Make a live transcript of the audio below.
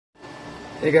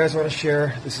Hey guys, I want to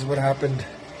share. This is what happened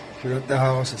here at the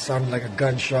house. It sounded like a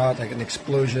gunshot, like an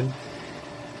explosion.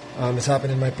 This happened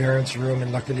in my parents' room,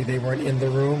 and luckily they weren't in the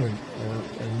room,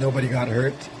 and nobody got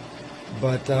hurt.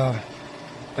 But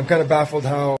I'm kind of baffled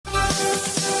how.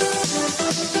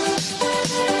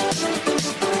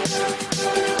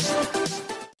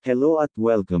 Hello at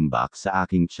welcome back sa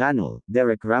aking channel.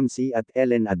 Derek Ramsay at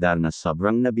Adarna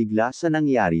sobrang nabigla sa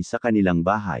nangyari sa kanilang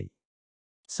bahay.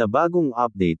 Sa bagong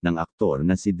update ng aktor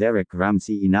na si Derek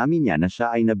Ramsay, inamin niya na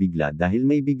siya ay nabigla dahil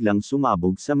may biglang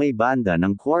sumabog sa may banda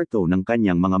ng kwarto ng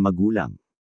kanyang mga magulang.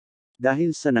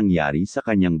 Dahil sa nangyari sa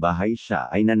kanyang bahay, siya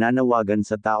ay nananawagan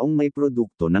sa taong may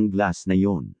produkto ng glass na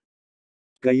yon.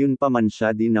 Gayunpaman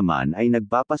siya din naman ay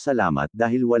nagpapasalamat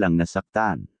dahil walang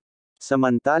nasaktan.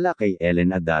 Samantala kay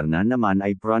Adarna naman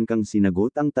ay prangkang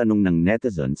sinagot ang tanong ng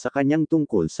netizen sa kanyang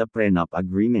tungkol sa prenup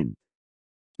agreement.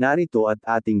 Narito at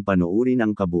ating panoorin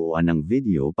ang kabuuan ng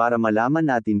video para malaman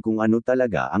natin kung ano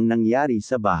talaga ang nangyari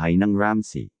sa bahay ng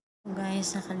Ramsay.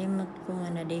 Guys, nakalimot ko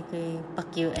nga na day kay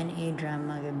pa-Q&A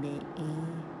drama gabi.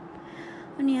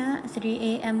 Unya,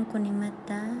 3 AM ko ni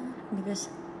mata because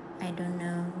I don't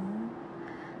know.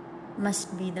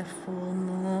 Must be the full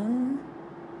moon.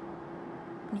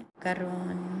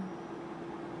 Karon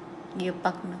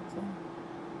giupak na ko.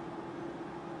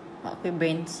 Ako'y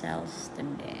brain cells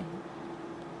today.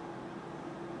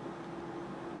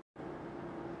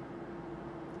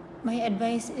 My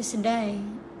advice is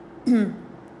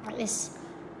is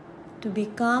to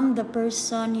become the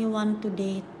person you want to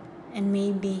date, and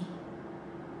maybe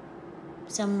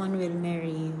someone will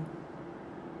marry you.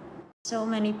 So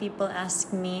many people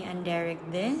ask me and Derek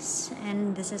this,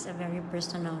 and this is a very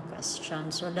personal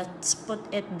question. So let's put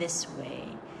it this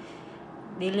way.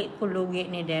 Dili ko lugi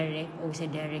ni Derek o si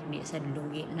Derek di sa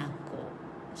lugi nako.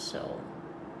 So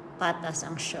patas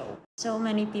ang show. So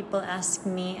many people ask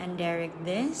me and Derek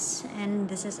this, and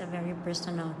this is a very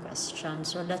personal question.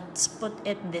 So let's put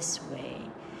it this way.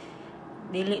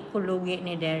 Dili ko lugi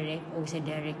ni Derek o si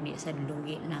Derek di sa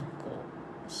lugi nako.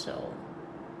 So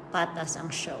patas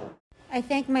ang show. I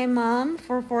thank my mom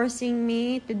for forcing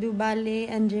me to do ballet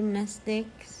and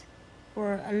gymnastics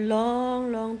for a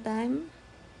long time.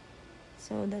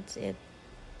 So that's it.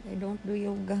 I don't do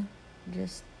yoga,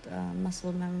 just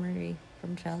muscle memory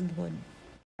from childhood.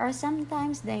 Or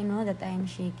sometimes I know that I am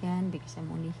shaken because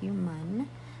I'm only human,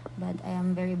 but I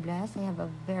am very blessed. I have a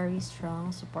very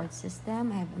strong support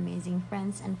system. I have amazing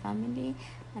friends and family,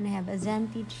 and I have a Zen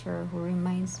teacher who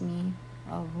reminds me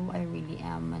of who I really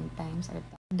am when times are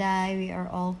tough. We are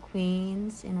all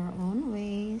queens in our own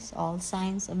ways, all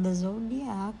signs of the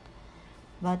zodiac.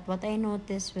 But what I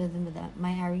noticed with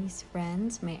my Aries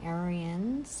friends, my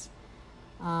Arians,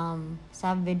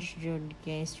 savage jud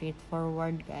kay,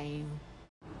 straightforward kayo.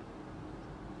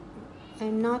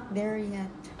 I'm not there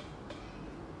yet.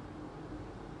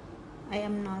 I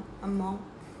am not a monk.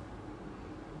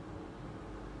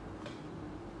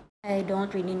 I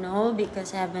don't really know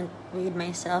because I haven't weighed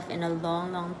myself in a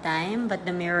long time, but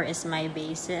the mirror is my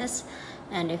basis.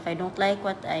 And if I don't like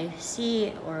what I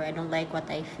see or I don't like what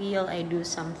I feel, I do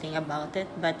something about it.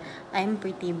 But I'm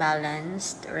pretty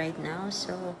balanced right now.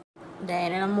 So,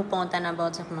 dahil alam mo pong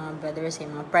about sa mga brothers,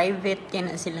 mga private kaya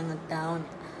na sila ng town.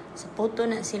 Sa photo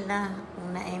na sila,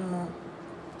 kung naay mo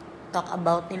talk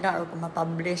about nila or kung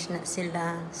ma-publish na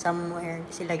sila somewhere,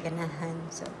 sila ganahan.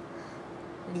 So,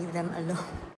 leave them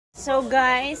alone. So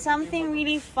guys, something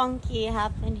really funky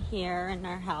happened here in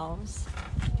our house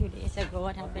 2 days ago.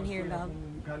 What happened here, love?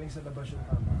 Look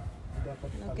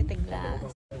at the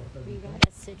glass. We got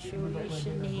a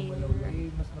situation here. But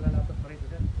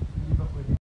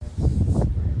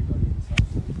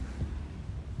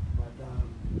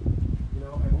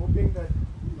I'm hoping that,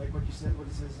 like what you said,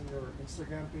 what it says in your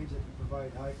Instagram page, that you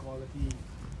provide high quality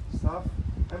stuff.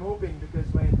 I'm hoping because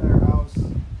my entire house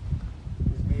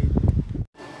is made.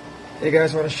 Hey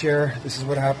guys, I want to share. This is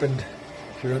what happened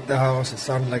here at the house. It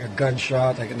sounded like a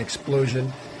gunshot, like an explosion.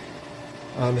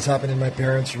 This happened in my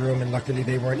parents' room, and luckily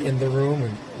they weren't in the room,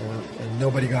 and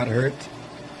nobody got hurt.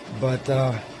 But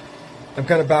I'm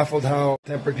kind of baffled how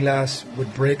tempered glass would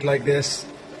break like this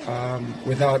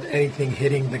without anything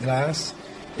hitting the glass.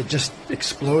 It just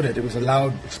exploded. It was a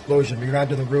loud explosion. We ran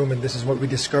to the room, and this is what we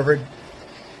discovered.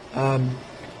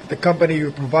 The company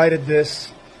who provided this,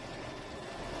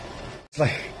 it's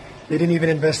like they didn't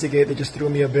even investigate. They just threw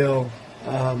me a bill.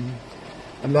 I'm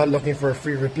not looking for a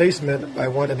free replacement. I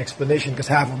want an explanation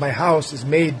because half of my house is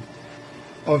made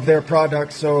of their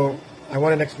product. So I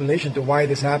want an explanation to why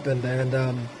this happened. And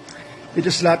they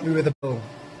just slapped me with a bill.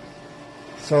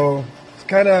 So it's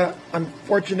kind of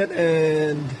unfortunate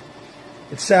and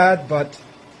it's sad, but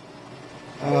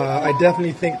I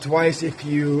definitely think twice if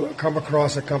you come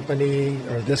across a company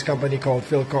or this company called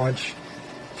Phil Conch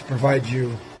to provide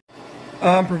you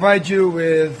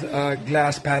with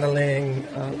glass paneling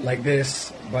like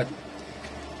this. But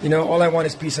you know, all I want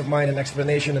is peace of mind and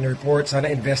explanation and reports. Sana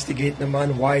investigate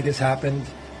naman why this happened.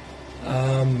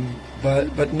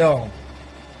 But no.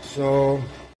 So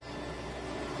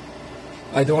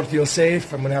I don't feel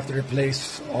safe. I'm gonna have to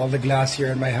replace all the glass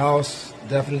here in my house.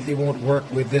 Definitely won't work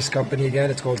with this company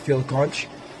again. It's called Phil Conch.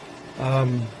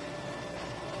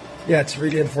 Yeah, it's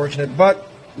really unfortunate, but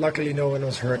luckily no one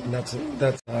was hurt, and that's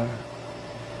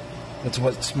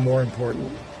what's more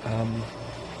important.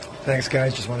 Thanks,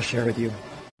 guys. Just want to share with you.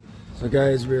 So,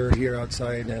 guys, we're here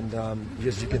outside, and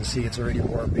as you can see, it's already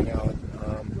warming out.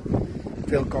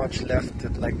 Phil Conch left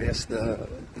it like this. The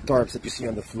tarps that you see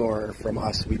on the floor from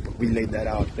us, we laid that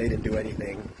out. They didn't do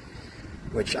anything,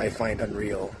 which I find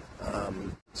unreal.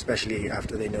 Especially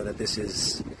after they know that this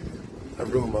is a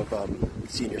room of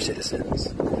senior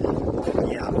citizens.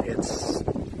 Yeah,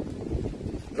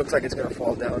 looks like it's gonna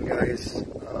fall down, guys.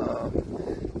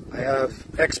 I have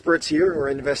experts here who are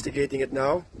investigating it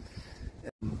now,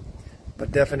 but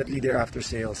definitely their after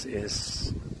sales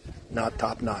is not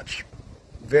top notch.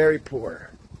 Very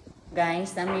poor.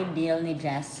 Guys, na may deal ni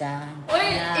Jessa.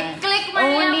 Uy, i-click mo na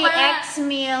yan Only para... X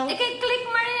meal I-click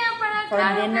mo na yan para... for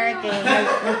dinner kay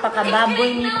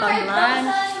nagpakababoy ni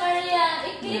pag-lunch. Maria.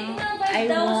 I-click ng 5,000. I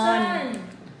won.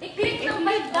 I-click ng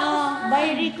 5,000.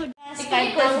 By Rico Das,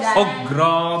 I-click 5,000. ko.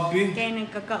 Grabe. Kaya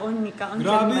nagkakaon ni kaon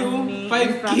Grabe, sa oh. ni 5K.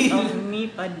 in front of me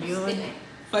pa yun.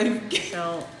 5K.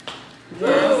 So,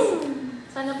 yes.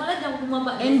 Sana pala dyan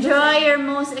bumaba. Enjoy your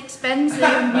most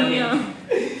expensive meal.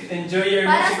 Enjoy your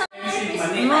Para sa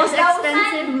Most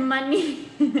expensive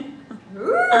money.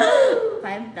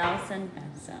 5,000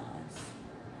 pesos.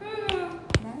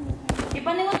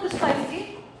 Ipaningot ko sa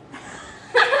 5K.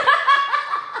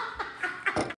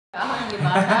 Ako hindi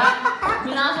ba?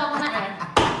 Binasa ko na eh.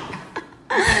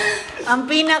 Ang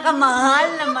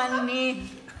pinakamahal naman ni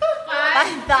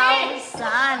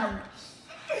 5,000.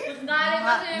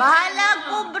 Bahala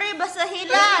ko, bre, basta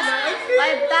hilas.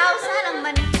 5,000 ang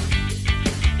mani.